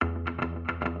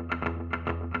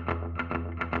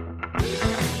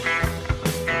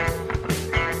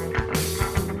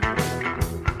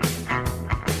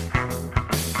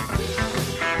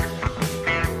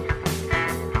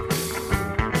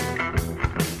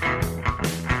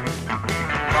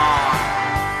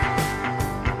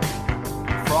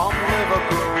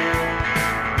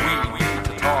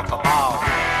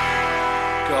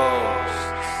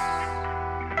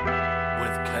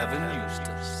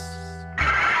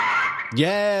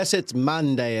Yes, it's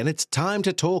Monday and it's time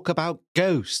to talk about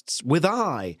ghosts with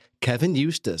Kevin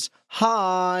Eustace.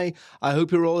 Hi, I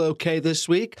hope you're all okay this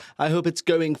week. I hope it's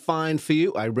going fine for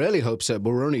you. I really hope so, but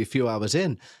we're only a few hours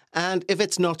in. And if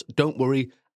it's not, don't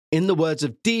worry. In the words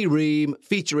of D. Ream,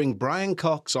 featuring Brian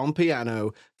Cox on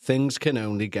piano, things can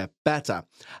only get better.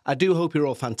 I do hope you're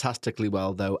all fantastically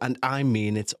well, though, and I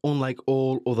mean it, unlike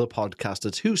all other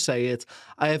podcasters who say it,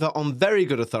 I have it on very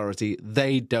good authority,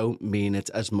 they don't mean it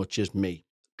as much as me.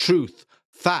 Truth,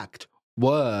 fact,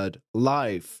 word,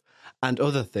 life, and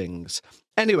other things.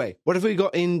 Anyway, what have we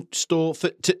got in store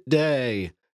for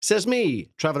today? Says me,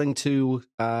 travelling to,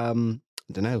 I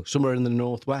don't know, somewhere in the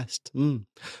northwest.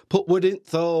 Put wood in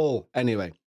Thal.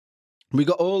 Anyway, we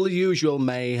got all the usual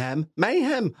mayhem.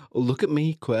 Mayhem! Oh, look at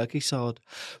me, quirky sod.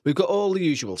 We've got all the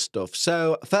usual stuff.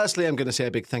 So, firstly, I'm going to say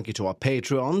a big thank you to our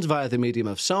Patreons via the medium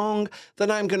of song. Then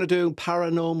I'm going to do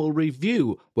paranormal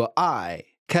review, where I,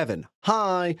 Kevin,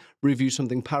 review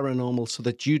something paranormal so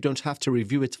that you don't have to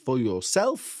review it for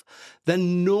yourself.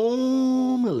 Then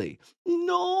normally,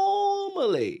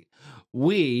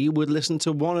 we would listen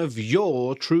to one of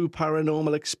your true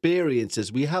paranormal experiences.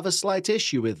 We have a slight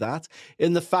issue with that,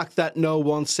 in the fact that no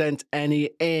one sent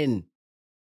any in.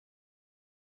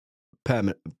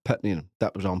 That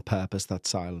was on purpose, that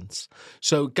silence.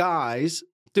 So, guys,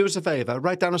 do us a favour,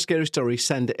 write down a scary story,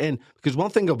 send it in. Because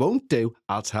one thing I won't do,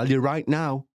 I'll tell you right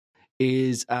now,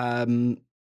 is,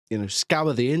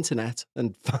 scour the internet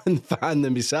and find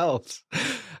them yourselves.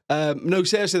 No,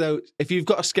 seriously, though, if you've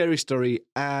got a scary story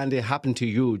and it happened to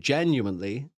you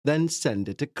genuinely, then send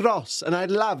it across, and I'd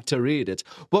love to read it.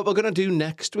 What we're going to do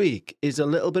next week is a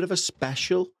little bit of a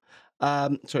special.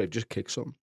 Sorry, I've just kicked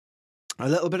some. A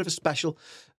little bit of a special.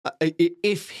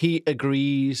 If he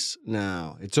agrees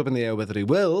now, it's up in the air whether he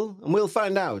will, and we'll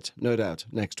find out, no doubt,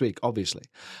 next week, obviously.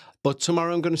 But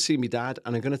tomorrow I'm going to see my dad,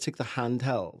 and I'm going to take the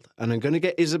handheld, and I'm going to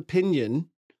get his opinion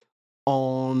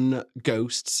on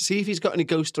ghosts, see if he's got any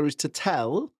ghost stories to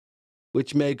tell,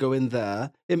 which may go in there.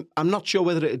 I'm not sure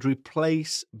whether it'd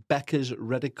replace Bekahs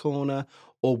Reddit Corner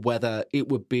or whether it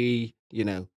would be,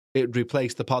 it would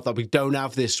replace the part that we don't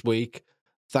have this week,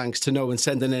 thanks to no one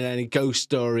sending in any ghost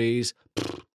stories.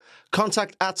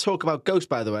 Contact at Talk About Ghosts,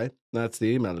 by the way. That's the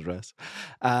email address.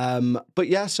 But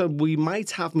yeah, so we might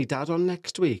have me dad on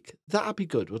next week. That'd be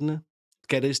good, wouldn't it?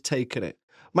 Get his take on it.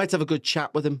 Might have a good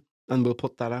chat with him, and we'll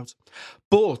put that out.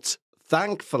 But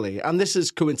thankfully, and this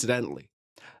is coincidentally,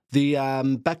 the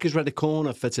Bekahs Reddit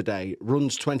Corner for today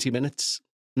runs 20 minutes.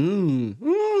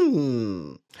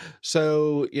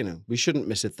 So, we shouldn't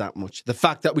miss it that much. The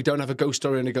fact that we don't have a ghost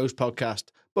story and a ghost podcast,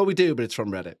 well, we do, but it's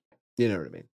from Reddit. You know what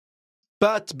I mean?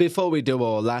 But before we do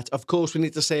all that, of course, we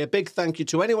need to say a big thank you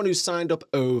to anyone who's signed up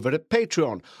over at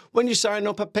Patreon. When you sign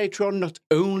up at Patreon, not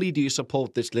only do you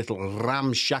support this little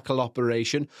ramshackle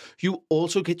operation, you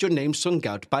also get your name sung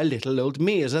out by little old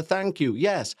me as a thank you.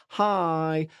 Yes,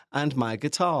 hi, and my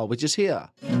guitar, which is here.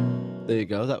 There you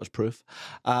go, that was proof.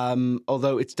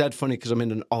 Although it's dead funny because I'm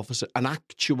in an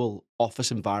actual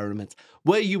office environment.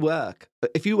 Where you work,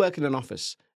 if you work in an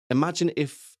office, imagine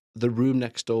if the room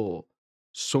next door,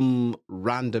 some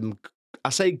random, I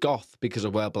say goth because I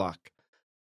wear black,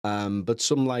 but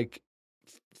someone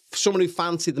who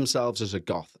fancied themselves as a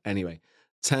goth anyway,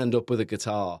 turned up with a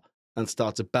guitar and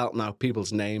started belting out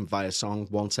people's name via song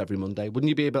once every Monday. Wouldn't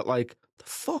you be a bit like, the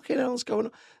fucking hell's going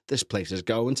on? This place is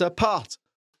going to pot.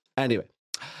 Anyway,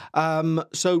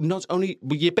 so not only,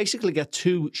 you basically get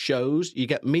two shows. You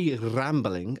get me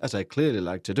rambling, as I clearly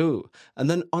like to do, and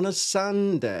then on a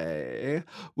Sunday,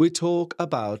 we talk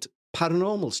about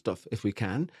paranormal stuff if we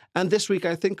can. And this week,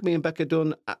 I think me and Becca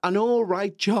done an all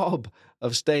right job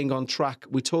of staying on track.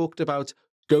 We talked about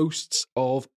ghosts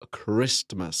of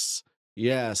Christmas.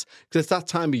 Yes, because it's that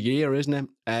time of year, isn't it?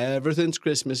 Everything's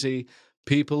Christmassy.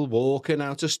 People walking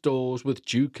out of stores with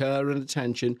due care and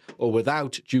attention, or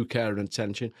without due care and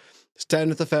attention,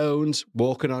 staring at the phones,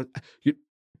 walking on.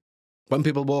 When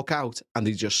people walk out and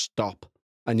they just stop,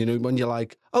 and when you're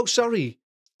like, oh, sorry,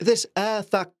 this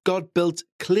earth that God built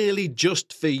clearly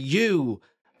just for you.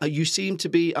 You seem to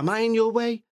be, am I in your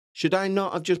way? Should I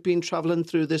not have just been traveling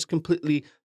through this completely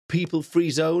people-free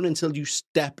zone until you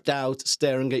stepped out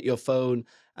staring at your phone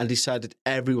and decided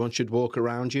everyone should walk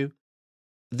around you?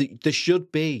 There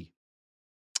should be.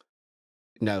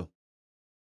 No.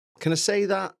 Can I say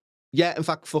that? Yeah, in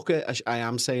fact, fuck it. I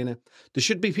am saying it. There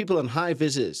should be people on high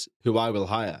vises who I will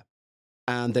hire.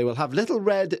 And they will have little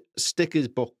red stickers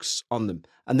books on them.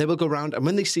 And they will go around. And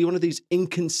when they see one of these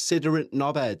inconsiderate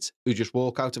knobheads who just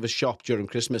walk out of a shop during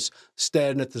Christmas,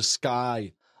 staring at the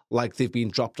sky like they've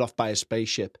been dropped off by a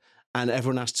spaceship, and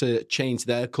everyone has to change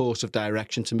their course of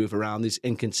direction to move around these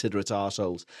inconsiderate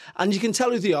arseholes. And you can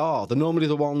tell who they are. They're normally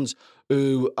the ones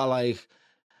who are like,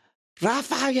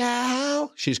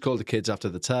 Raphael! She's called the kids after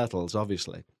the turtles,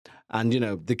 obviously. And,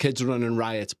 the kids are running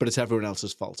riot, but it's everyone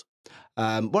else's fault.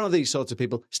 One of these sorts of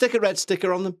people, stick a red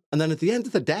sticker on them, and then at the end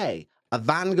of the day, a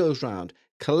van goes round,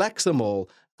 collects them all,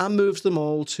 and moves them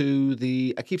all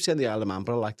to I keep saying the Isle of Man,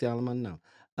 but I like the Isle of Man now.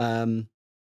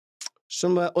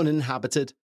 Somewhere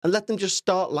uninhabited, and let them just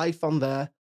start life on there,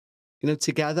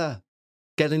 together,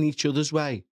 get in each other's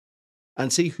way,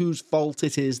 and see whose fault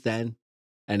it is then.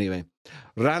 Anyway,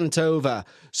 rant over.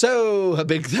 So, a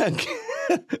big thank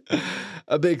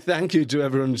you to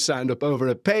everyone who signed up over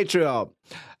at Patreon.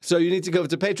 So you need to go over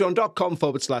to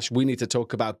patreon.com/we need to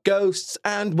talk about ghosts.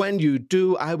 And when you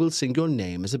do, I will sing your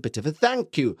name as a bit of a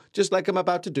thank you, just like I'm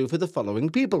about to do for the following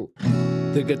people.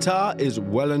 The guitar is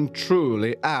well and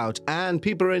truly out, and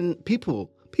people in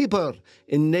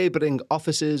neighbouring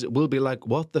offices will be like,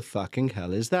 what the fucking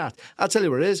hell is that? I'll tell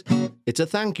you what it is. It's a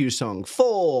thank you song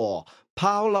for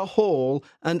Paula Hall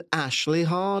and Ashley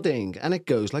Harding, and it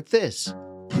goes like this.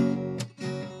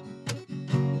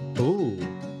 Ooh.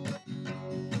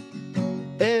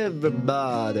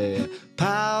 Everybody,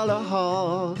 Paula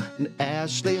Hall and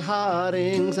Ashley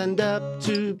Harding, send up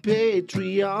to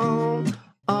Patreon.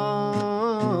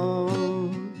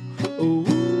 Ooh.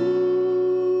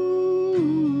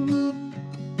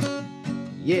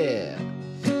 Yeah.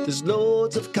 There's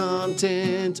loads of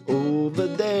content over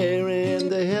there,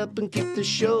 and they're helping keep the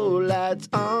show lights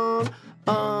on.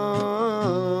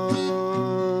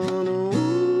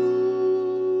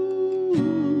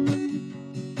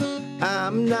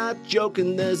 I'm not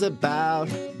joking, there's about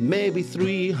maybe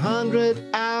 300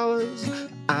 hours.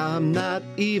 I'm not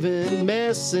even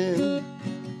messing.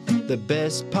 The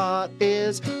best part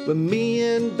is when me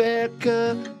and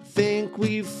Becca think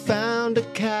we've found a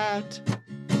cat.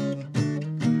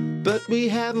 But we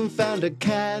haven't found a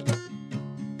cat.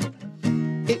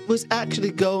 It was actually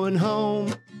going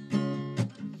home.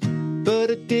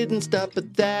 But it didn't stop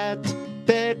at that.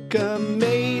 Becca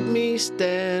made me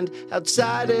stand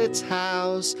outside its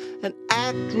house and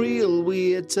act real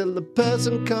weird till the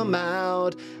person come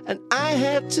out. And I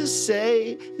had to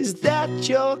say, is that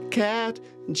your cat?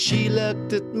 And she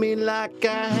looked at me like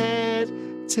I had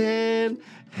 10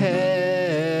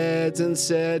 heads and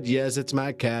said, yes, it's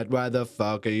my cat. Why the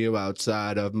fuck are you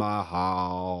outside of my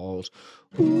house?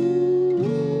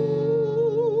 Ooh.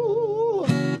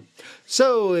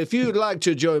 So if you'd like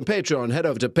to join Patreon, head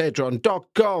over to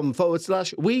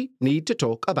patreon.com/we need to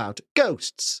talk about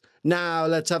ghosts. Now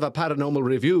let's have a paranormal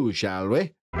review, shall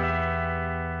we?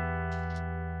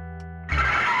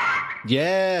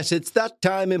 Yes, it's that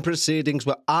time in proceedings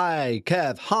where I,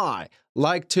 Kev,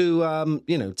 like to,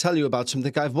 tell you about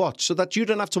something I've watched so that you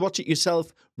don't have to watch it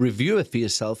yourself, review it for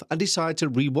yourself, and decide to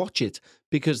rewatch it,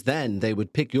 because then they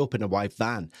would pick you up in a white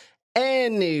van.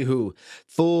 Anywho,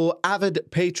 for avid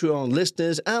Patreon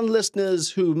listeners and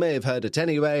listeners who may have heard it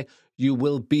anyway, you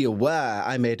will be aware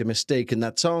I made a mistake in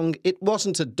that song. It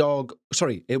wasn't a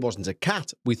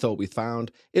cat we thought we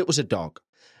found. It was a dog.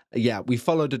 Yeah, we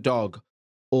followed a dog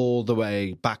all the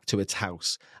way back to its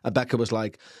house. And Becca was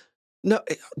like, no,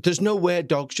 there's no way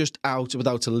dog's just out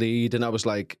without a lead. And I was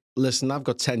like, listen, I've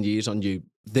got 10 years on you.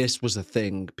 This was the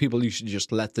thing. People used to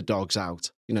just let the dogs out.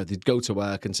 They'd go to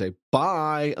work and say,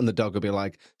 bye. And the dog would be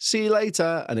like, see you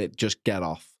later. And it'd just get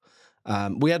off.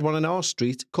 We had one in our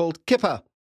street called Kipper.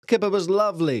 Kipper was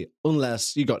lovely,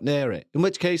 unless you got near it, in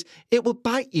which case it would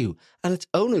bite you. And its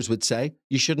owners would say,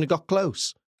 you shouldn't have got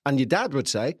close. And your dad would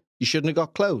say, you shouldn't have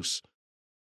got close.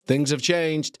 Things have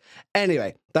changed.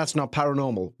 Anyway, that's not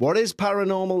paranormal. What is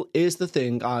paranormal is the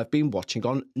thing I've been watching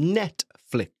on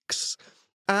Netflix.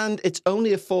 And it's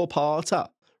only a 4-parter.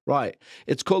 Right.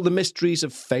 It's called The Mysteries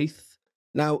of Faith.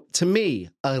 Now, to me,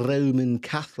 a Roman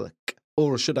Catholic,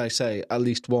 or should I say at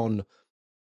least one,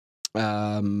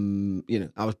 I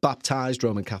was baptized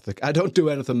Roman Catholic. I don't do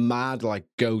anything mad like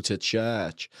go to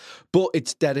church, but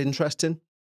it's dead interesting.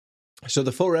 So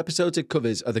the 4 episodes it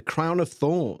covers are the Crown of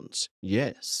Thorns,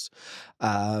 yes,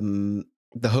 the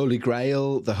Holy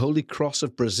Grail, the Holy Cross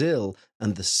of Brazil,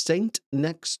 and the Saint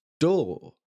Next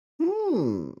Door.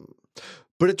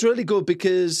 But it's really good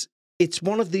because it's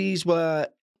one of these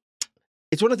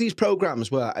programs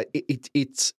where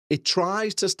it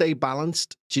tries to stay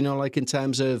balanced. Do you know, like in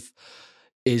terms of,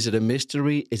 is it a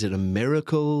mystery? Is it a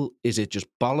miracle? Is it just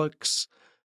bollocks?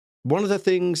 One of the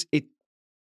things it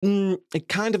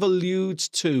kind of alludes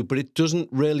to, but it doesn't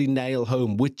really nail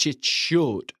home, which it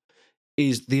should,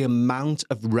 is the amount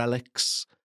of relics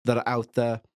that are out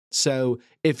there. So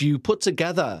if you put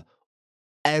together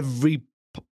every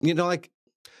like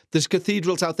there's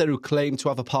cathedrals out there who claim to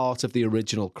have a part of the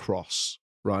original cross,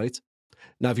 right?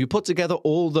 Now, if you put together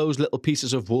all those little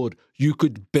pieces of wood, you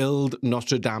could build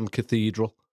Notre Dame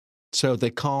Cathedral. So they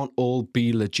can't all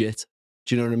be legit.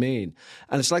 Do you know what I mean?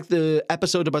 And it's like the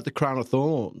episode about the crown of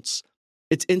thorns.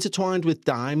 It's intertwined with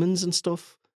diamonds and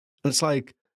stuff. And it's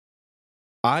like,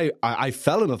 I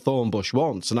fell in a thorn bush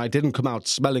once and I didn't come out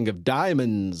smelling of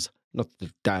diamonds. Not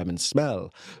the diamond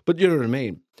smell, but you know what I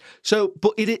mean? So,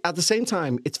 but at the same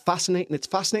time, it's fascinating. It's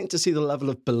fascinating to see the level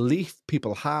of belief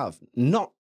people have,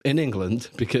 not in England,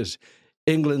 because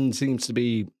England seems to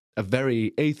be a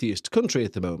very atheist country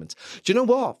at the moment. Do you know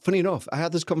what? Funny enough, I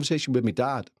had this conversation with my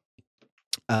dad.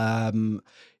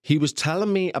 He was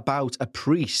telling me about a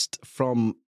priest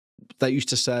that used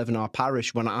to serve in our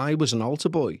parish when I was an altar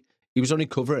boy. He was only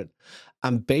covering.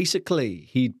 And basically,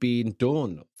 he'd been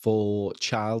done for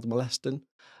child molesting.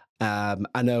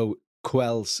 I know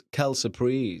quell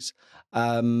surprise.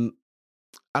 And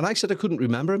I said I couldn't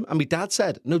remember him. And my dad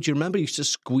said, no, do you remember he used to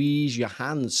squeeze your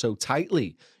hands so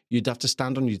tightly you'd have to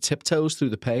stand on your tiptoes through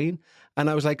the pain? And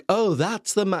I was like, oh,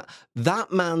 that's the man.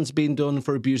 That man's been done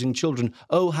for abusing children.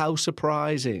 Oh, how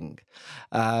surprising.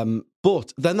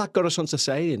 But then that got us onto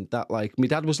saying that, like, my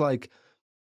dad was like,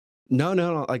 no,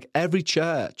 like every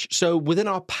church. So within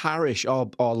our parish, our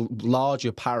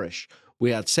larger parish,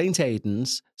 we had St.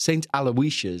 Aidan's, St.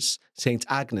 Aloysius, St.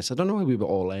 Agnes. I don't know why we were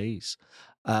all A's.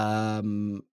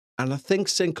 And I think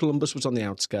St. Columba's was on the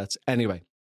outskirts. Anyway.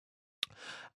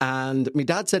 And my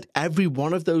dad said every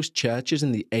one of those churches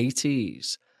in the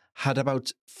 80s had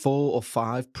about 4 or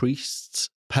 5 priests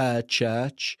per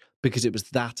church because it was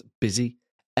that busy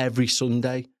every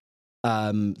Sunday.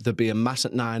 There'd be a mass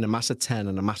at 9, a mass at 10,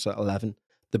 and a mass at 11.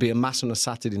 There'd be a mass on a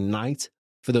Saturday night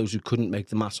for those who couldn't make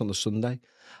the mass on the Sunday.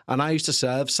 And I used to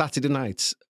serve Saturday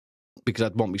nights because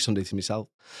I'd want my Sunday to myself.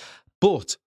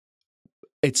 But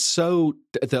it's so,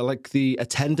 the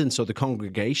attendance or the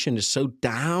congregation is so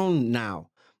down now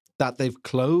that they've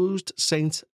closed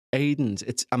St. Aidan's.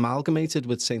 It's amalgamated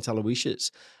with St. Aloysius,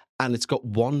 and it's got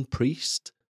one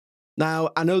priest.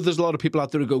 Now, I know there's a lot of people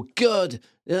out there who go, good.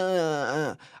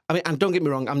 I mean, and don't get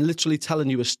me wrong, I'm literally telling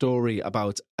you a story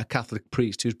about a Catholic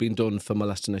priest who's been done for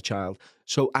molesting a child.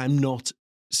 So I'm not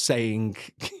saying,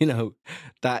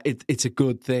 that it's a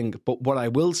good thing. But what I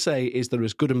will say is there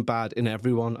is good and bad in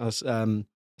everyone, as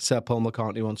Sir Paul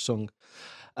McCartney once sung.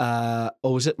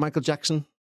 Or was it Michael Jackson?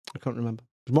 I can't remember.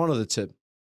 One of the two.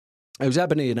 It was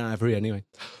Ebony and Ivory anyway.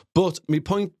 But my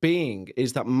point being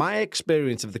is that my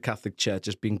experience of the Catholic Church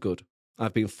has been good.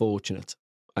 I've been fortunate.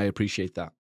 I appreciate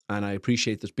that. And I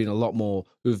appreciate there's been a lot more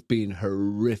who've been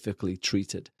horrifically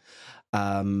treated.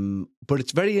 But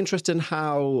it's very interesting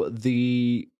how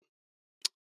the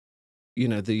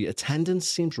attendance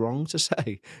seems wrong to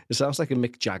say. It sounds like a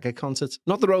Mick Jagger concert.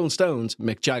 Not the Rolling Stones,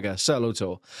 Mick Jagger, solo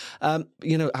tour.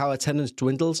 How attendance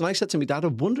dwindles. And I said to my dad, I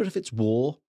wonder if it's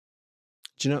war.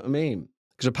 Do you know what I mean?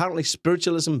 Because apparently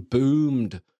spiritualism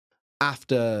boomed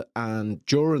after and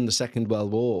during the Second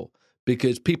World War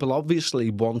because people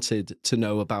obviously wanted to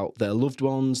know about their loved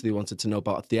ones. They wanted to know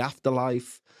about the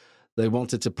afterlife. They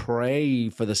wanted to pray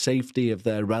for the safety of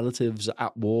their relatives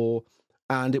at war.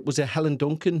 And it was a Helen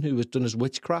Duncan who was done as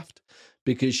witchcraft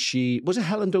because was it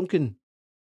Helen Duncan?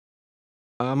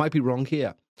 I might be wrong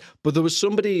here. But there was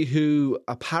somebody who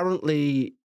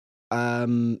apparently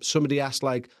somebody asked,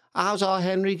 like, how's our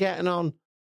Henry getting on?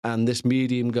 And this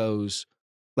medium goes,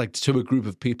 like, to a group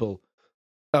of people,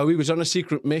 oh, he was on a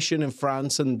secret mission in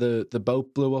France and the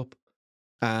boat blew up.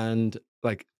 And,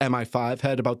 like, MI5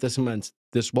 heard about this and went,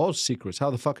 this was secret. How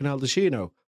the fucking hell does she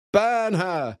know? Burn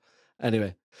her!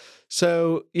 Anyway,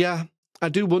 so, yeah, I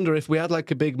do wonder if we had,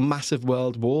 like, a big, massive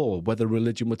world war, whether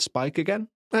religion would spike again.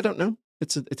 I don't know.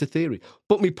 It's a theory.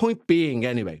 But my point being,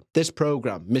 anyway, this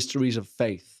program, Mysteries of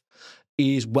Faith,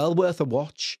 is well worth a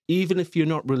watch, even if you're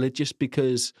not religious,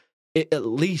 because it at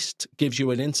least gives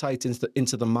you an insight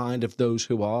into the mind of those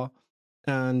who are.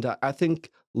 And I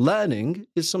think learning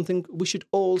is something we should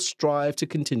all strive to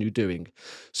continue doing.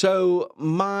 So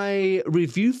my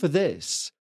review for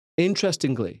this,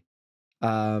 interestingly,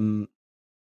 now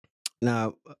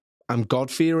I'm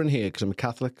God-fearing here because I'm a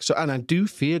Catholic. And I do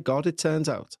fear God, it turns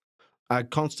out.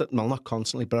 Not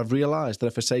constantly, but I've realised that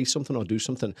if I say something or do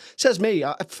something, says me,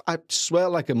 I swear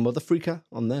like a mother freaker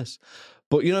on this.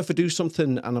 But, if I do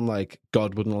something and I'm like,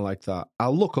 God wouldn't like that,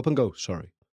 I'll look up and go,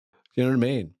 sorry. You know what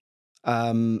I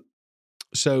mean?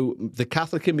 So the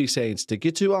Catholic in me saying, stick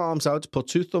your 2 arms out, put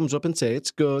 2 thumbs up and say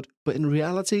it's good. But in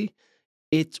reality,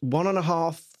 it's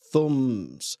 1.5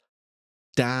 thumbs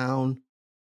down.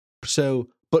 So,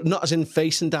 but not as in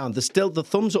facing down. The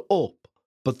thumbs are up,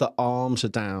 but the arms are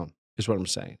down. is what I'm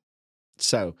saying.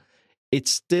 So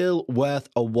it's still worth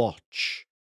a watch.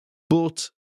 But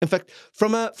in fact,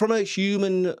 from a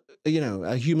human,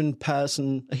 a human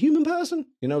person,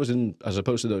 as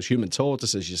opposed to those human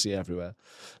tortoises you see everywhere,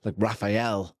 like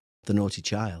Raphael, the naughty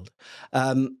child.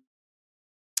 From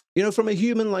a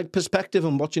human perspective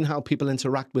and watching how people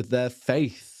interact with their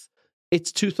faith,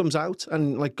 it's 2 thumbs out,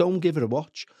 and go and give it a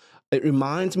watch. It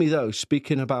reminds me though,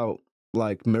 speaking about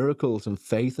miracles and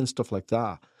faith and stuff like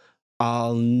that,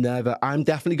 I'm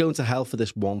definitely going to hell for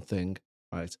this one thing,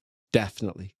 right?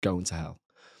 Definitely going to hell.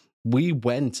 We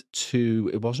went to,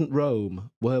 it wasn't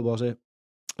Rome. Where was it?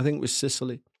 I think it was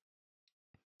Sicily.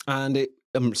 And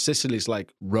Sicily's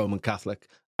Roman Catholic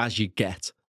as you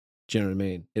get. Do you know what I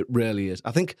mean? It really is.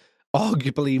 I think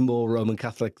arguably more Roman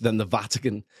Catholic than the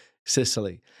Vatican,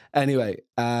 Sicily. Anyway,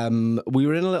 we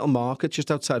were in a little market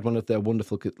just outside one of their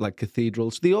wonderful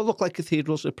cathedrals. They all look like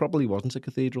cathedrals. It probably wasn't a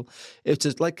cathedral. It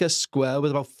was a square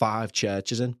with about 5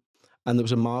 churches in, and there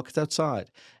was a market outside.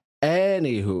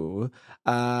 Anywho,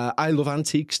 I love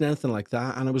antiques and anything like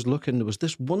that, and I was looking. There was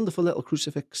this wonderful little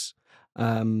crucifix,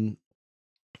 and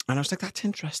I was like, "That's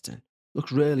interesting.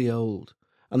 Looks really old."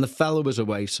 And the fellow was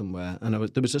away somewhere, and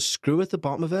there was a screw at the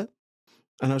bottom of it.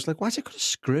 And I was like, why's it got a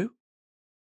screw?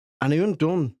 And he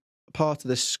undone part of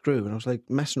this screw, and I was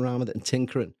messing around with it and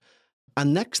tinkering.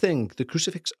 And next thing, the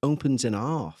crucifix opens in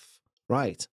half,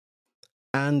 right?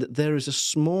 And there is a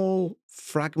small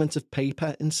fragment of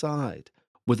paper inside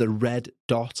with a red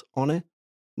dot on it,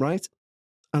 right?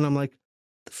 And I'm like,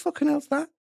 the fucking hell's that?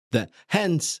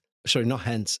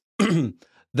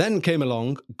 Then came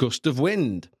along gust of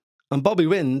wind. And Bobby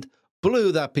Wind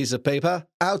blew that piece of paper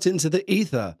out into the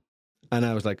ether. And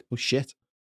I was like, oh, shit.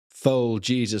 Fold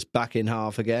Jesus back in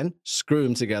half again, screw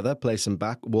him together, place him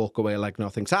back, walk away like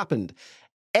nothing's happened.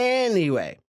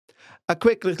 Anyway, a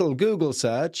quick little Google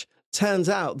search. Turns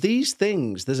out these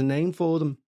things, there's a name for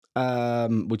them,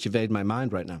 which evade my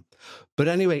mind right now. But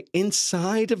anyway,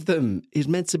 inside of them is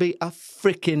meant to be a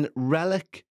freaking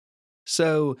relic.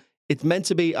 So it's meant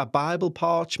to be a Bible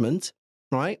parchment,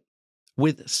 right?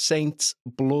 With saints'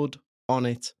 blood on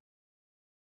it.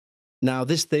 Now,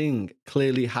 this thing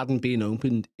clearly hadn't been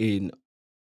opened in,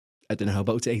 I don't know,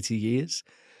 about 80 years.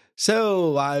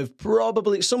 So I've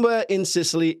probably, somewhere in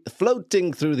Sicily,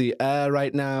 floating through the air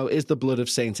right now, is the blood of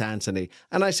Saint Anthony.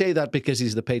 And I say that because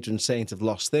he's the patron saint of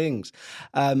lost things.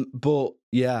 But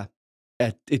yeah,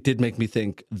 it did make me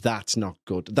think, that's not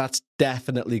good. That's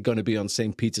definitely going to be on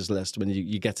St. Peter's list when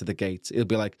you get to the gate. It'll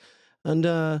be like,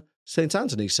 and St.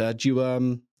 Anthony said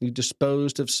you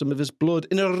disposed of some of his blood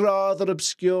in a rather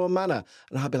obscure manner.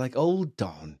 And I'll be like, hold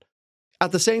on.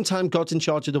 At the same time, God's in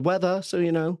charge of the weather, so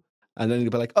you know. And then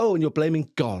you'll be like, oh, and you're blaming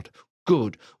God.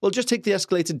 Good. Well, just take the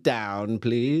escalator down,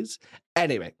 please.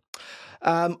 Anyway,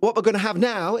 what we're going to have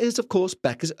now is, of course,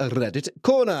 Bekahs Reddit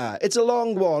Corner. It's a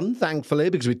long one, thankfully,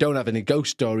 because we don't have any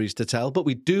ghost stories to tell, but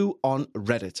we do on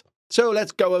Reddit. So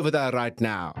let's go over there right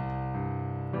now.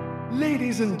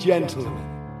 Ladies and gentlemen,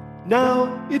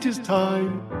 now it is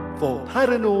time for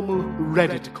Paranormal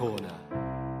Reddit Corner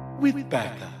with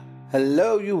Bekah.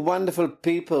 Hello, you wonderful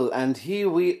people, and here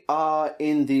we are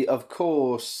in the, of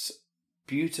course,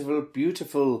 beautiful,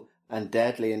 beautiful, and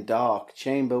deadly and dark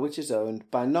chamber, which is owned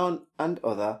by none and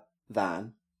other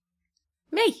than...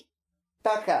 me.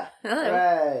 Bekah. Hello.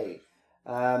 Hooray.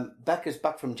 Bekah's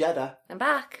back from Jeddah. I'm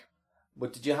back.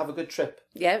 But did you have a good trip?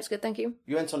 Yeah, it was good, thank you.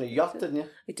 You went on a yacht, didn't you?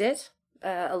 We did.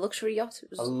 A luxury yacht. It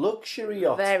was a luxury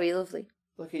yacht? Very lovely.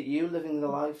 Look at you living the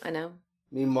life. I know.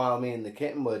 Meanwhile, me and the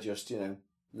kitten were just,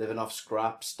 living off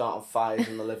scraps, starting fires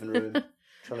in the living room,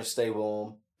 trying to stay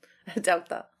warm. I doubt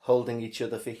that. Holding each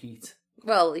other for heat.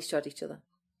 Well, at least you had each other.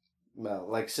 Well,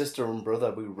 like sister and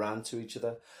brother, we ran to each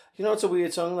other. You know, it's a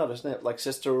weird song, that, isn't it? Like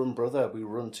sister and brother, we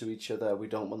run to each other. We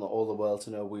don't want all the world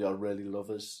to know we are really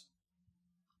lovers.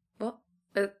 What?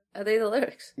 Are they the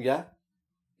lyrics? Yeah.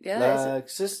 Yeah. Like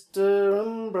sister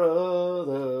and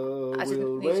brother,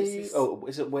 we'll wave. Oh,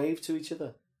 is it wave to each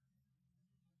other?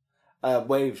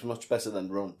 Wave's much better than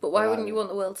run. But why wouldn't you want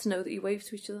the world to know that you wave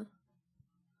to each other?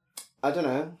 I don't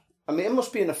know. I mean, it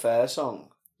must be an affair song.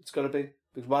 It's got to be.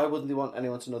 Because why wouldn't they want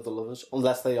anyone to know the lovers?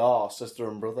 Unless they are sister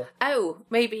and brother. Oh,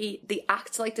 maybe they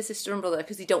act like the sister and brother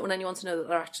because they don't want anyone to know that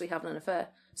they're actually having an affair.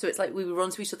 So it's like we run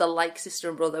to each other like sister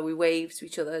and brother. We wave to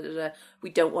each other. We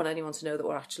don't want anyone to know that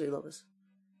we're actually lovers.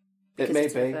 It may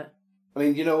be. I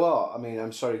mean, you know what? I mean,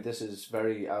 I'm sorry, this is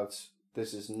very out.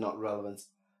 This is not relevant.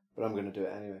 But I'm going to do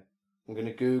it anyway. I'm going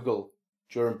to Google,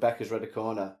 during Bekahs Reddit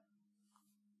Corner,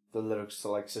 the lyrics to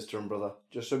like sister and brother.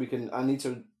 Just so we can... I need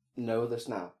to know this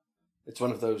now. It's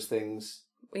one of those things.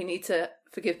 We need to,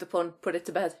 forgive the pun, put it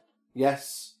to bed.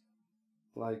 Yes.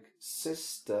 like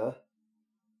sister.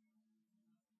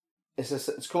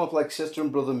 It's come up like sister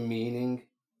and brother meaning.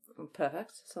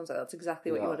 Perfect. Sounds like that's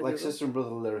exactly what you want to do. Like sister and brother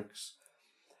lyrics.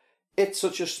 It's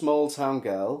such a small town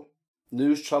girl.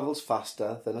 News travels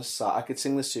faster than a sigh. I could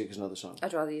sing this to you because I know the song.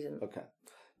 I'd rather you didn't. Okay.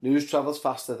 News travels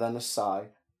faster than a sigh.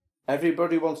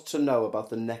 Everybody wants to know about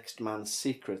the next man's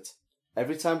secret.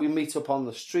 Every time we meet up on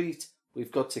the street,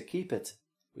 we've got to keep it.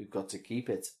 We've got to keep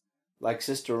it. Like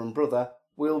sister and brother,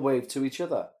 we'll wave to each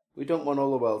other. We don't want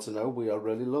all the world to know we are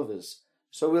really lovers.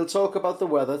 So we'll talk about the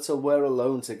weather till we're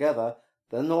alone together.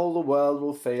 Then all the world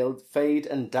will fade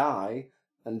and die.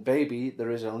 And baby,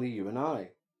 there is only you and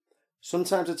I.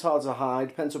 Sometimes it's hard to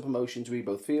hide pent-up emotions we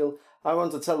both feel. I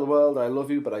want to tell the world I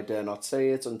love you, but I dare not say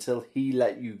it until he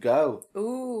let you go.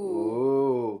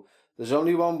 Ooh. There's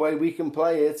only one way we can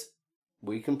play it.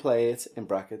 We can play it, in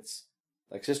brackets,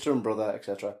 like sister and brother,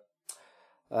 etc.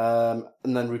 And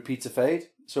then repeat to fade.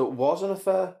 So it was an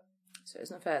affair. So it's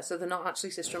an affair. So they're not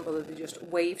actually sister and brother. They just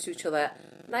wave to each other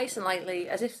nice and lightly,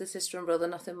 as if they're sister and brother,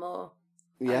 nothing more.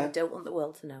 Yeah. I don't want the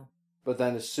world to know. But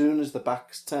then as soon as the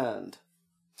back's turned...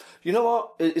 You know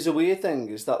what is a weird thing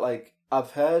is that, like,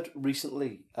 I've heard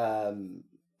recently of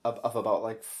about,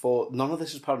 like, 4... None of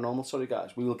this is paranormal, sorry,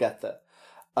 guys. We will get there.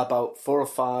 About 4 or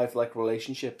 5, like,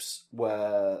 relationships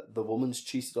where the woman's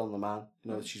cheated on the man.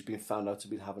 You know, she's been found out to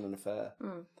be having an affair.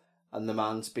 And the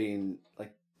man's been,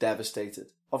 like,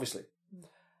 devastated, obviously.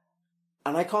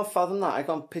 And I can't fathom that. I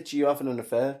can't picture you having an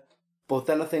affair. But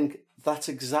then I think that's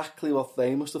exactly what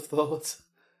they must have thought.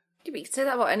 You can say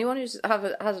that about anyone who's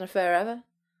has an affair ever.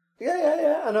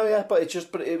 Yeah, I know, yeah. But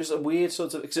it was a weird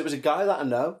sort of... Because it was a guy that I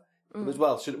know. As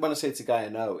well, when I say it's a guy I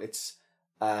know, it's...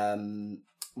 one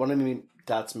of my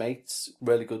dad's mates,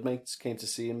 really good mates, came to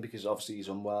see him because obviously he's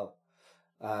unwell.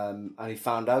 And he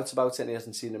found out about it and he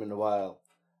hasn't seen him in a while.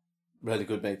 Really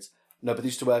good mates. No, but they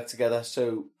used to work together,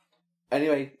 so...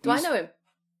 Anyway... Do I know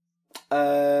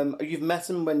him? You've met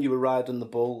him when you were riding the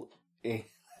bull.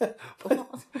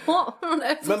 What on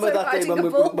earth? Remember that day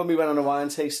when we went on a wine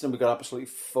tasting and we got absolutely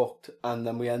fucked, and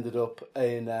then we ended up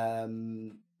in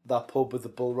that pub with the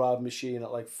bull ride machine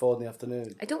at like 4 in the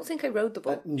afternoon? I don't think I rode the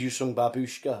bull. And you sung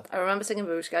Babushka. I remember singing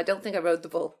Babushka. I don't think I rode the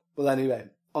bull. Well, anyway,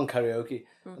 on karaoke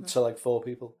to like 4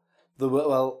 people.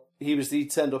 He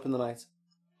turned up in the night.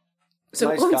 So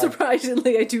nice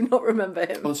unsurprisingly, I do not remember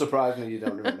him. Unsurprisingly, you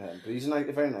don't remember him, but he's a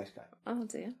very nice guy. Oh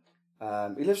dear.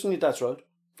 He lives on your dad's road.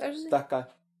 Where is he? That guy.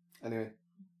 Anyway,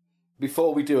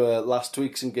 before we do last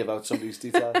week's and give out somebody's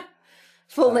details,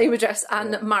 full name, address,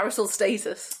 and marital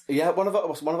status. Yeah, one of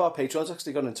our patrons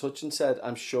actually got in touch and said,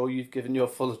 "I'm sure you've given your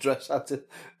full address out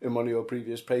in one of your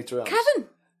previous Patreons." Kevin.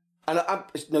 And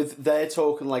no, they're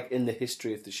talking like in the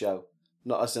history of the show,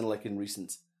 not as in like in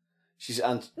recent.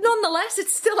 Nonetheless,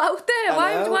 it's still out there.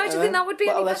 Why do you think that would be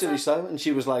any allegedly better? So. And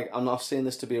she was like, I'm not saying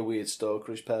this to be a weird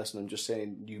stalkerish person. I'm just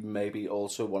saying you maybe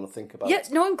also want to think about it.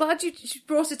 No, I'm glad you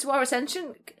brought it to our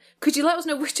attention. Could you let us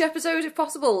know which episode, if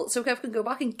possible, so Kev can go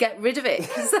back and get rid of it?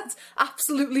 Because that's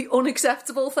absolutely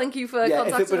unacceptable. Thank you for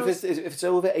contacting us. If it's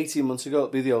over 18 months ago, it'll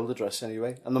be the old address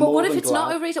anyway. And but what if it's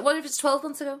not over 18? What if it's 12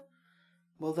 months ago?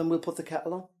 Well, then we'll put the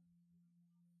kettle on.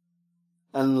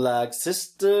 And like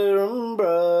sister and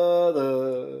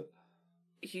brother.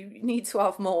 You need to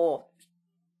have more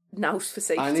nous for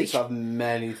safety. I need to have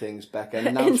many things, Becca.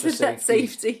 Nous for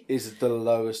safety is the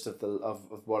lowest of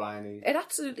what I need. It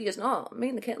absolutely is not. Me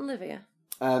and the kitten live here.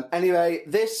 Anyway,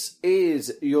 this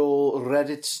is your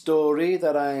Reddit story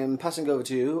that I am passing over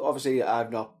to you. Obviously,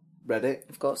 I've not read it.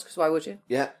 Of course, because why would you?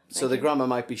 Yeah, so the grammar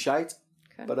might be shite.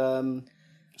 Okay. But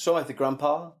so might the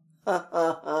grandpa.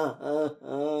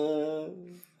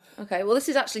 Okay, well, this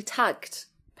is actually tagged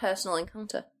personal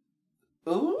encounter.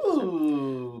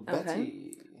 Ooh, okay.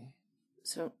 Betty.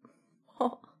 So,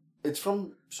 what? It's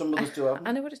from Some Mothers Do Have.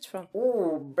 I know what it's from.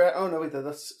 Oh, no, wait,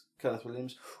 that's Kenneth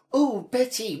Williams. Oh,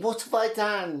 Betty, what have I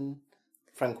done?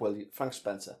 Frank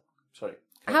Spencer. Sorry.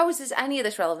 How is this any of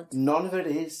this relevant? None of it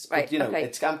is. Right, but,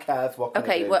 okay. I'm Kev. What can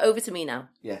I do? Well, over to me now.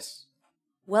 Yes.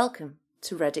 Welcome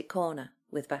to Reddit Corner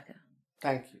with Becca.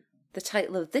 Thank you. The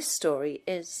title of this story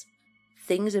is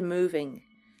Things Are Moving.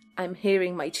 I'm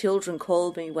hearing my children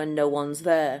call me when no one's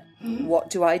there. What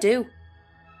do I do?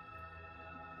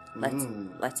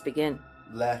 Let's begin.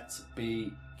 Let's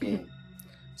begin.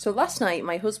 So last night,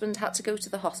 my husband had to go to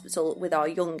the hospital with our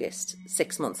youngest,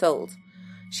 6-month-old.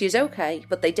 She is okay,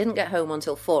 but they didn't get home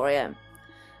until 4 a.m,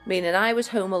 meaning I was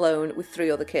home alone with 3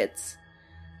 other kids.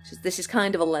 This is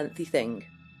kind of a lengthy thing.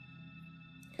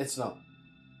 It's not.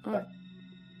 Oh.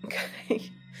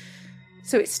 Okay.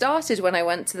 So it started when I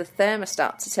went to the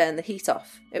thermostat to turn the heat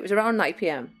off. It was around 9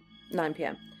 p.m.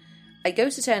 I go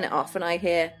to turn it off and I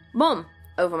hear, "Mum,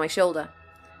 over my shoulder.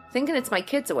 Thinking it's my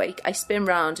kids awake, I spin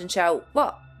round and shout,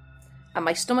 "What?" And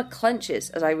my stomach clenches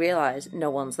as I realise no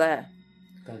one's there.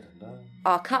 Dun, dun, dun.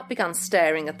 Our cat began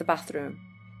staring at the bathroom.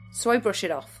 So I brush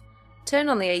it off, turn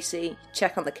on the AC,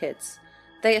 check on the kids.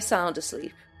 They are sound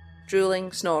asleep.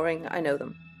 Drooling, snoring, I know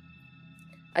them.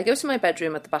 I go to my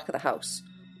bedroom at the back of the house.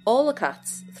 All the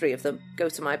cats, 3 of them, go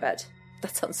to my bed.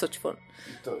 That sounds such fun.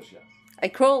 It does, yeah. I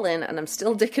crawl in and I'm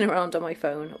still dicking around on my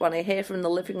phone when I hear from the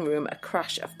living room a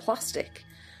crash of plastic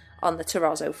on the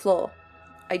terrazzo floor.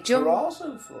 I jump...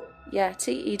 Terrazzo floor? Yeah,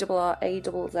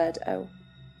 TERRAZZO.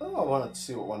 Oh, I wanted to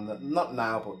see what one... Not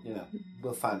now, but,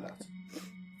 we'll find out.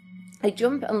 I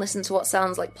jump and listen to what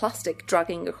sounds like plastic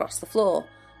dragging across the floor,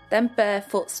 then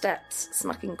barefoot steps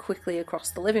smacking quickly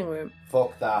across the living room.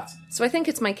 Fuck that. So I think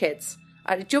it's my kids.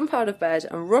 I jump out of bed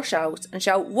and rush out and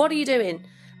shout, "What are you doing?"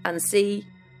 and see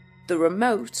the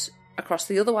remote across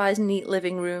the otherwise neat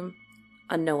living room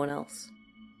and no one else.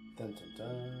 Dun, dun,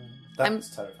 dun.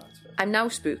 That's terrifying. I'm now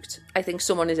spooked. I think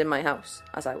someone is in my house,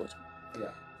 as I would.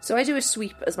 Yeah. So I do a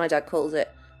sweep, as my dad calls it.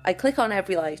 I click on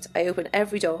every light, I open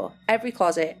every door, every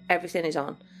closet, everything is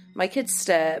on. My kids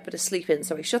stare, but are sleeping,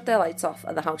 so I shut their lights off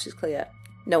and the house is clear.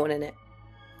 No one in it.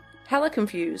 Hella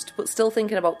confused, but still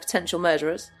thinking about potential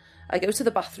murderers, I go to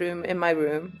the bathroom in my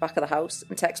room, back of the house,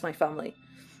 and text my family.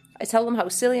 I tell them how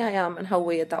silly I am and how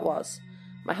weird that was.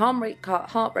 My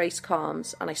heart rate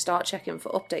calms, and I start checking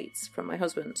for updates from my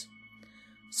husband.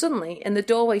 Suddenly, in the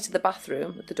doorway to the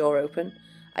bathroom, with the door open,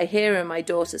 I hear in my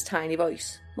daughter's tiny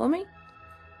voice, "Mummy?"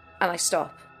 And I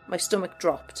stop. My stomach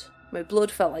dropped. My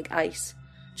blood felt like ice.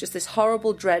 Just this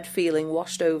horrible dread feeling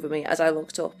washed over me as I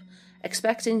looked up,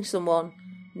 expecting someone,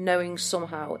 knowing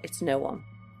somehow it's no one.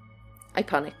 I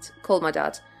panicked, called my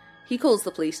dad. He calls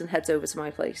the police and heads over to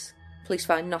my place. Police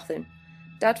find nothing.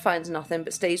 Dad finds nothing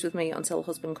but stays with me until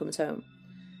husband comes home.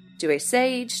 Do I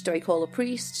sage? Do I call a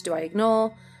priest? Do I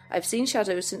ignore? I've seen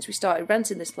shadows since we started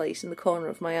renting this place in the corner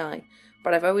of my eye,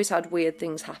 but I've always had weird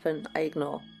things happen I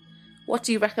ignore. What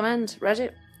do you recommend,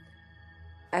 Reddit?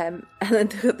 And then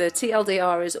the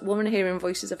TLDR is woman hearing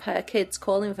voices of her kids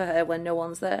calling for her when no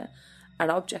one's there, and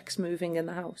objects moving in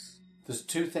the house. There's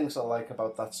 2 things I like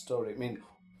about that story. I mean,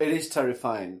 it is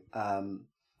terrifying, and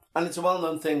it's a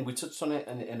well-known thing. We touched on it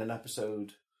in an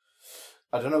episode.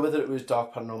 I don't know whether it was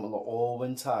Dark Paranormal or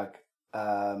Wintag,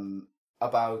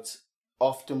 about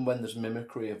often when there's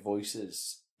mimicry of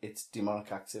voices, it's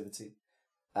demonic activity,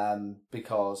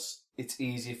 because it's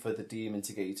easy for the demon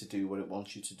to get you to do what it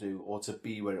wants you to do or to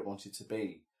be where it wants you to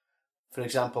be. For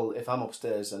example, if I'm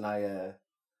upstairs and I,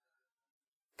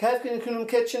 Kev, can you come in the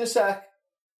kitchen a sec?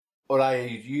 Or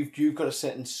you've got a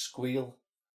certain squeal,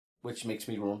 which makes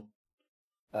me run.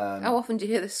 How often do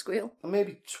you hear this squeal?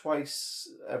 Maybe twice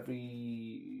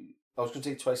every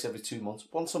 2 months.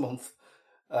 Once a month.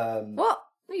 What?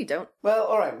 No, you don't. Well,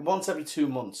 all right. Once every 2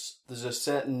 months, there's a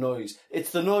certain noise.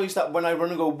 It's the noise that when I run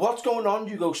and go, "What's going on?"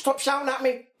 You go, "Stop shouting at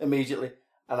me!" immediately.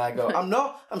 And I go, "I'm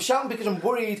not. I'm shouting because I'm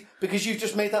worried because you've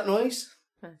just made that noise."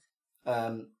 Right.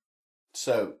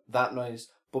 So that noise.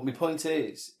 But my point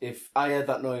is, if I heard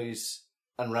that noise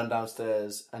and ran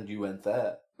downstairs and you went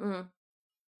there,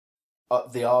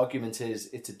 the argument is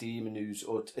it's a demon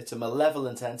it's a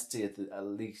malevolent entity at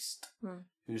least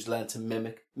who's learned to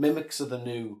mimic. Mimics are the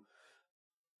new.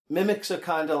 Mimics are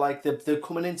kind of like they're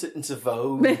coming into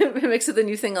vogue. Mimics are the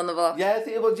new thing on the block. Yeah,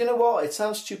 well, you know what? It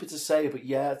sounds stupid to say, but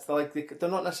yeah, it's like they're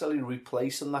not necessarily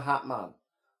replacing the Hat Man,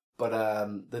 but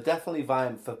they're definitely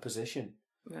vying for position.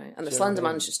 Right, and the Slender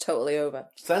Man's just totally over.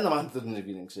 Slender Man didn't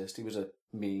even exist. He was a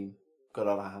meme, got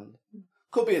out of hand.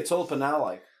 Could be a tulpa now,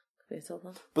 like. Could be a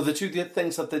tulpa. But the 2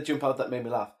 things that did jump out that made me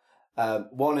laugh.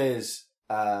 One is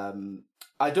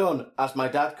I done, as my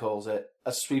dad calls it,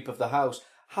 a sweep of the house.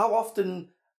 How often?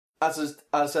 As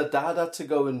a dad had to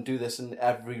go and do this in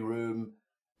every room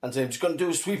and say, "I'm just going to do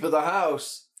a sweep of the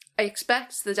house." I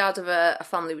expect the dad of a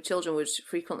family with children would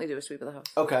frequently do a sweep of the house.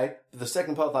 Okay, but the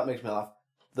second part that makes me laugh.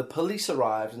 The police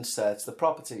arrived and searched the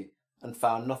property and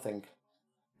found nothing.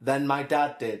 Then my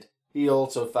dad did. He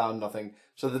also found nothing.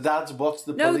 So the dad's watched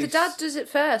the police. No, the dad does it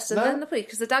first and then the police,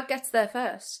 because the dad gets there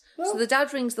first. No. So the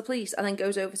dad rings the police and then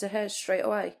goes over to hers straight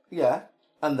away. Yeah,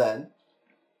 and then...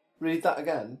 Read that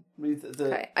again.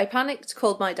 Okay. I panicked,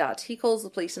 called my dad. He calls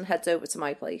the police and heads over to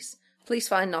my place. Police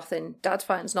find nothing. Dad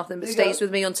finds nothing, but stays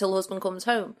with me until husband comes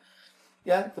home.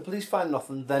 Yeah, the police find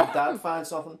nothing. Then Dad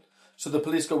finds nothing. So the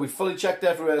police go, "We fully checked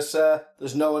everywhere, sir.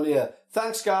 There's no one here.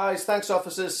 Thanks, guys. Thanks,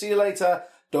 officers. See you later."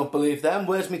 Don't believe them.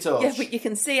 Where's me torch? Yeah, but you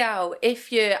can see how,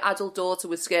 if your adult daughter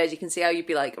was scared, you can see how you'd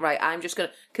be like, right, I'm just going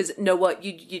to... Because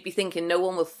you'd be thinking, no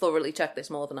one will thoroughly check this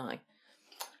more than I.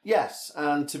 Yes,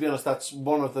 and to be honest, that's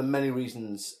one of the many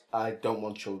reasons I don't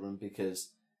want children, because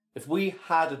if we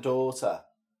had a daughter,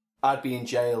 I'd be in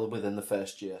jail within the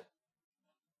first year.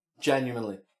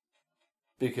 Genuinely.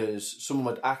 Because someone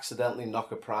would accidentally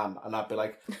knock a pram and I'd be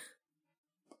like,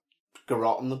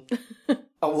 garroting them.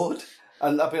 I would.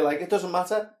 And I'd be like, it doesn't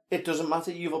matter. It doesn't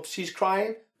matter. She's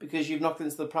crying because you've knocked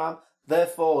into the pram.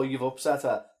 Therefore, you've upset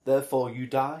her. Therefore, you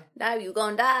die. Now you're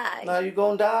going to die. Now you're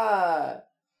going to die.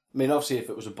 I mean, obviously, if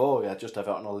it was a boy, I'd just have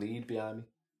it on a lead behind me,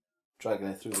 dragging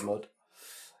it through the mud.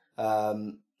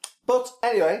 But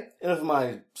anyway, enough of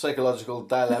my psychological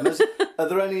dilemmas. Are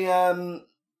there any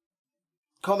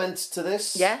comments to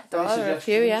this? Yeah, there are a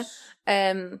few, yeah.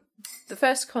 The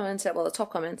first comment, well, the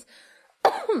top comment,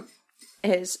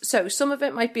 is, so some of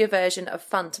it might be a version of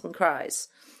phantom cries.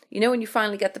 You know when you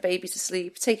finally get the baby to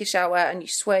sleep, take a shower, and you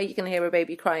swear you can hear a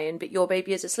baby crying, but your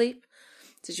baby is asleep?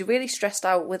 Says you're really stressed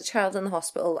out with a child in the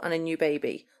hospital and a new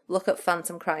baby. Look up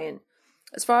phantom crying.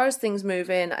 As far as things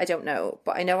move in, I don't know,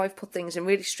 but I know I've put things in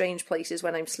really strange places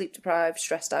when I'm sleep deprived,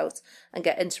 stressed out, and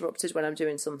get interrupted when I'm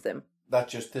doing something.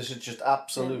 This is just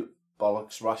absolute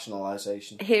bollocks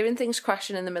rationalisation. Hearing things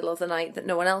crashing in the middle of the night that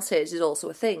no one else hears is also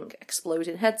a thing.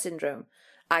 Exploding head syndrome.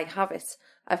 I have it.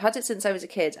 I've had it since I was a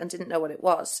kid and didn't know what it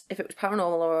was, if it was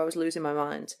paranormal or I was losing my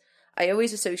mind. I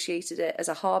always associated it as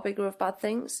a harbinger of bad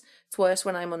things. It's worse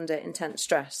when I'm under intense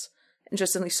stress.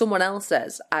 Interestingly, someone else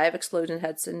says, I have exploding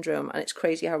head syndrome, and it's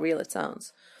crazy how real it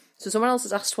sounds. So someone else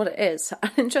has asked what it is,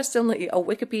 and interestingly, a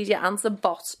Wikipedia answer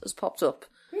bot has popped up.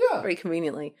 Yeah. Very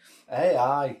conveniently.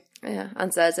 AI. Yeah,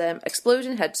 and says,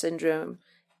 exploding head syndrome,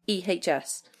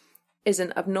 EHS, is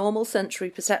an abnormal sensory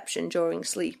perception during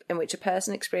sleep in which a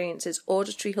person experiences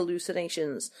auditory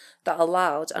hallucinations that are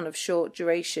loud and of short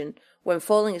duration when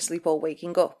falling asleep or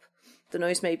waking up. The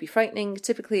noise may be frightening,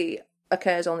 typically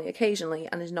occurs only occasionally,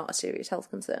 and is not a serious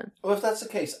health concern. Well, if that's the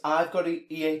case, I've got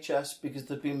EHS because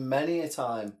there've been many a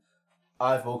time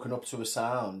I've woken up to a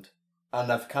sound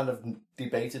and I've kind of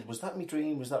debated, was that my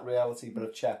dream, was that reality, but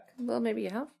I've checked. Well, maybe you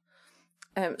have.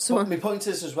 But my point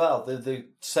is as well, the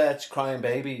search crying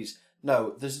babies.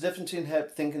 No, there's a difference between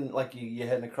thinking like you're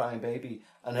hearing a crying baby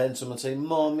and hearing someone say,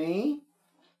 Mommy.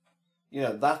 You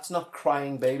know, that's not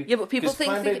crying baby. Yeah, but people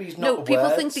think people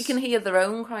think they can hear their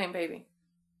own crying baby.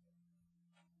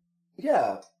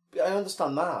 Yeah, I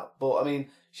understand that, but I mean,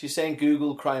 she's saying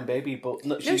Google crying baby, but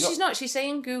no, she's not. She's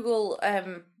saying Google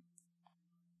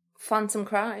phantom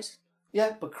cries.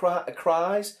 Yeah, but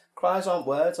cries aren't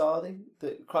words, are they?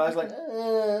 The cries like.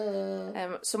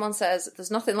 Someone says there's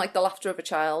nothing like the laughter of a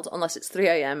child unless it's 3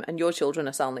 a.m. and your children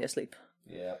are soundly asleep.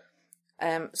 Yeah.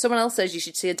 Someone else says you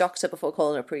should see a doctor before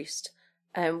calling a priest.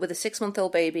 With a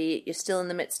 6-month-old baby, you're still in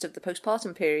the midst of the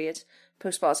postpartum period.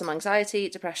 Postpartum anxiety,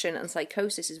 depression, and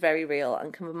psychosis is very real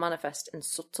and can manifest in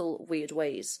subtle, weird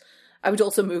ways. I would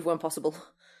also move when possible.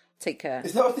 Take care.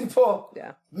 Is that what they put?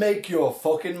 Yeah. Make your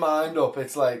fucking mind up.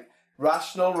 It's like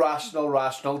rational,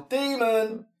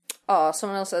 demon. Oh,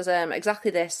 someone else says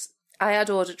exactly this. I had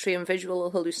auditory and visual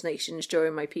hallucinations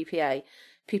during my PPA.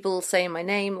 People saying my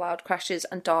name, loud crashes,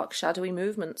 and dark, shadowy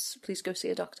movements. Please go see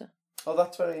a doctor. Oh,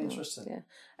 that's very interesting.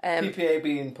 Yeah. PPA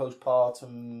being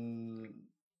postpartum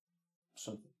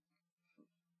something.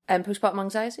 Postpartum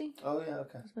anxiety? Oh, yeah,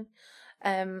 okay.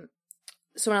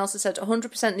 Someone else has said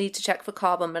 100% need to check for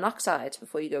carbon monoxide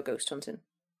before you go ghost hunting.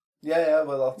 Yeah,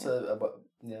 well, that's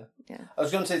yeah. I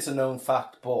was going to say it's a known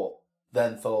fact, but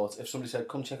then thought, if somebody said,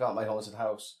 come check out my haunted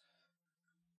house,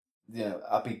 you know,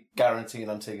 I'd be guaranteeing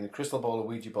I'm taking a crystal ball, a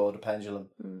Ouija board, a pendulum.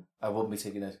 I wouldn't be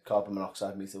taking a carbon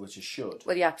monoxide meter, which I should.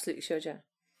 Well, you absolutely should, yeah.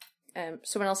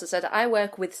 Someone else has said, I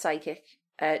work with psychic.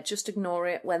 Just ignore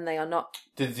it when they are not.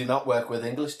 Did you not work with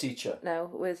English teacher? No,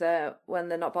 with when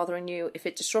they're not bothering you. If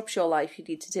it disrupts your life, you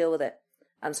need to deal with it.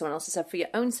 And someone else has said, for your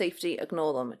own safety,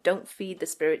 ignore them. Don't feed the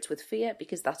spirits with fear,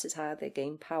 because that is how they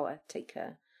gain power. Take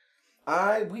care.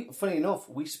 Funny enough,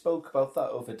 we spoke about that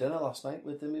over dinner last night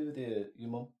with your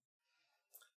mum.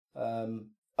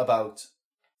 About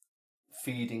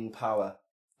feeding power.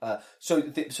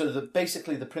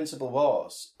 Basically the principle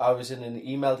was, I was in an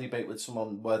email debate with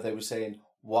someone where they were saying,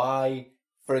 why,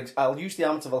 I'll use the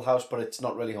Amityville house, but it's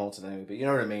not really haunted anyway, but you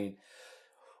know what I mean.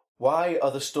 Why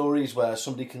are the stories where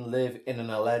somebody can live in an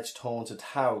alleged haunted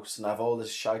house and have all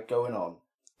this shite going on,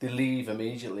 they leave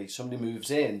immediately, somebody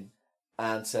moves in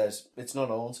and says, it's not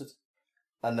haunted.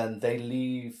 And then they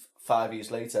leave 5 years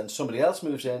later and somebody else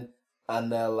moves in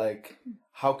and they're like,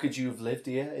 how could you have lived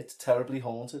here? It's terribly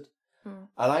haunted. And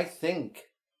I think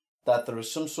that there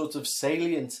is some sort of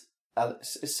sentient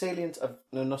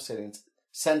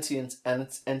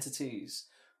entities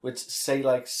which say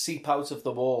like seep out of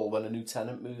the wall when a new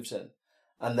tenant moves in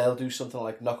and they'll do something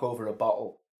like knock over a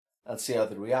bottle and see how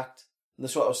they react. And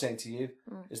that's what I was saying to you,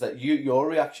 is that your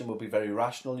reaction will be very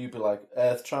rational. You'd be like,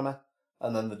 earth tremor,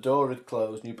 and then the door would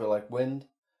close, and you'd be like, wind.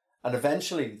 And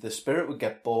eventually the spirit would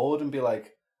get bored and be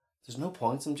like, there's no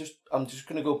point, I'm just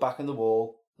going to go back in the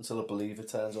wall until a believer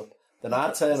turns up. Then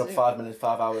I'd turn up 5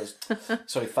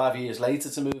 years later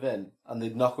to move in, and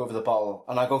they'd knock over the bottle,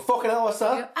 and I'd go, fucking hell, what's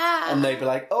that? And they'd be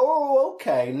like, oh,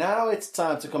 okay, now it's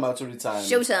time to come out of retirement.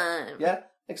 Showtime. Yeah,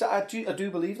 exactly. I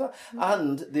do believe that.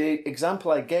 And the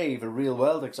example I gave, a real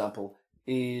world example,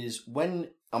 is when,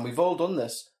 and we've all done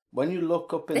this, when you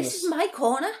look up in This is my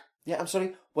corner. Yeah, I'm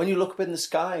sorry. When you look up in the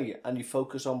sky and you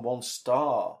focus on one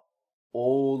star,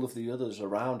 all of the others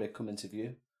around it come into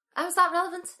view. How's that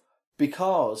relevant?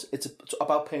 Because it's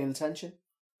about paying attention.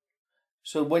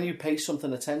 So when you pay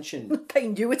something attention... I'm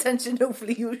paying you attention,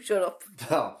 hopefully you shut up.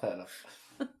 Oh, fair enough.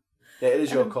 Yeah, it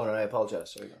is your corner, I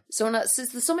apologise. Sorry. So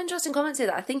there's some interesting comments here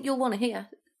that I think you'll want to hear,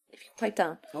 if you pipe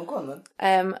down. Oh, go on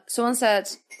then. Someone said...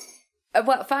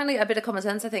 well, finally, a bit of common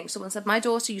sense, I think. Someone said, my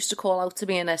daughter used to call out to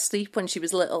me in her sleep when she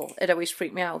was little. It always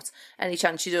freaked me out. Any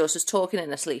chance she does is talking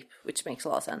in her sleep, which makes a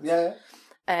lot of sense.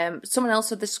 Yeah. Someone else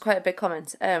said, this is quite a big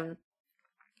comment,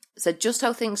 said, just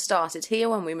how things started here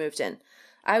when we moved in.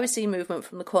 I would see movement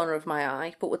from the corner of my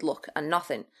eye, but would look and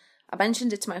nothing. I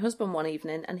mentioned it to my husband one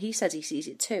evening, and he said he sees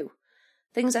it too.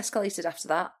 Things escalated after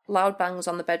that. Loud bangs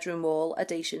on the bedroom wall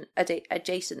adjacent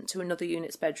to another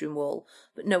unit's bedroom wall,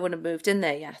 but no one had moved in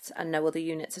there yet, and no other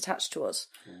units attached to us.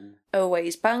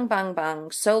 Always bang, bang,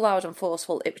 bang, so loud and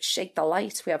forceful it would shake the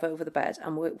light we have over the bed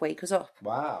and wake us up.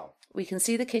 Wow. We can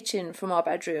see the kitchen from our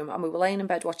bedroom, and we were laying in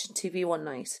bed watching TV one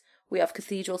night. We have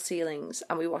cathedral ceilings,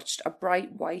 and we watched a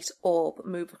bright white orb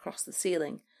move across the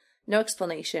ceiling. No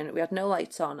explanation, we had no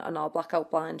lights on, and our blackout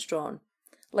blinds drawn.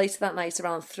 Later that night,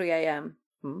 around 3 a.m,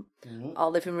 our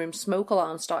living room smoke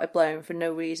alarm started blaring for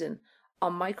no reason.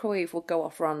 Our microwave would go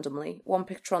off randomly. One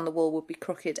picture on the wall would be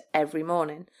crooked every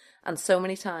morning. And so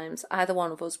many times, either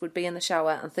one of us would be in the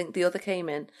shower and think the other came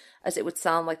in, as it would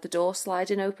sound like the door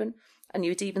sliding open. And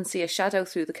you'd even see a shadow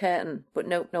through the curtain, but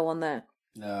nope, no one there.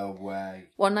 No way.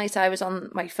 One night I was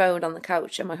on my phone on the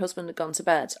couch and my husband had gone to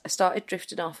bed. I started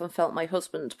drifting off and felt my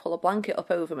husband pull a blanket up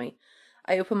over me.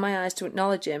 I opened my eyes to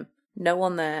acknowledge him. No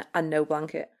one there and no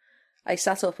blanket. I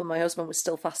sat up and my husband was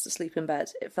still fast asleep in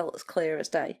bed. It felt as clear as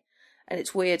day. And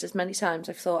it's weird, as many times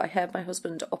I've thought I heard my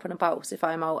husband up and about if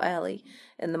I'm out early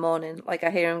in the morning. Like I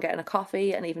hear him getting a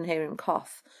coffee and even hear him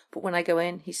cough. But when I go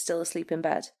in, he's still asleep in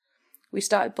bed. We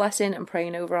started blessing and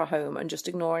praying over our home and just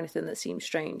ignore anything that seems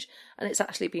strange. And it's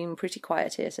actually been pretty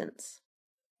quiet here since.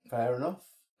 Fair enough.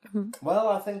 Well,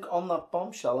 I think on that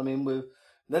bombshell, I mean, we're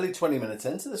nearly 20 minutes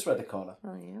into this Reddit Corner.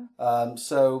 Oh, yeah.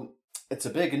 So it's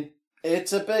a big one.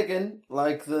 It's a big one,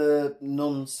 like the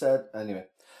nun said. Anyway.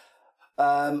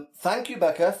 Thank you,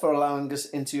 Becca, for allowing us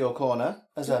into your corner,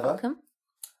 as You're ever.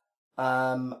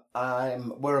 Welcome.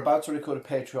 We're about to record a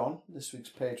Patreon, this week's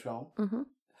Patreon. Mm-hmm.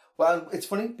 Well, it's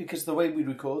funny because the way we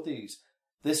record these,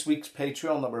 this week's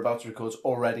Patreon that we're about to record is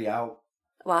already out.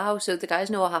 Wow, so the guys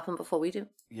know what happened before we do?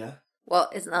 Yeah. Well,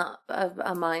 isn't that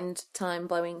a mind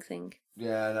time-blowing thing?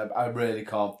 Yeah, no, I really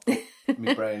can't put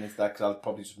my brain into that because I'll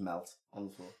probably just melt on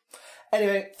the floor.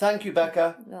 Anyway, thank you,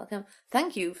 Becca. You're welcome.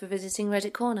 Thank you for visiting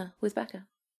Reddit Corner with Becca.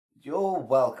 You're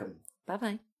welcome.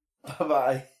 Bye-bye.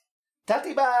 Bye-bye.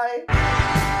 Tatty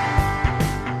bye.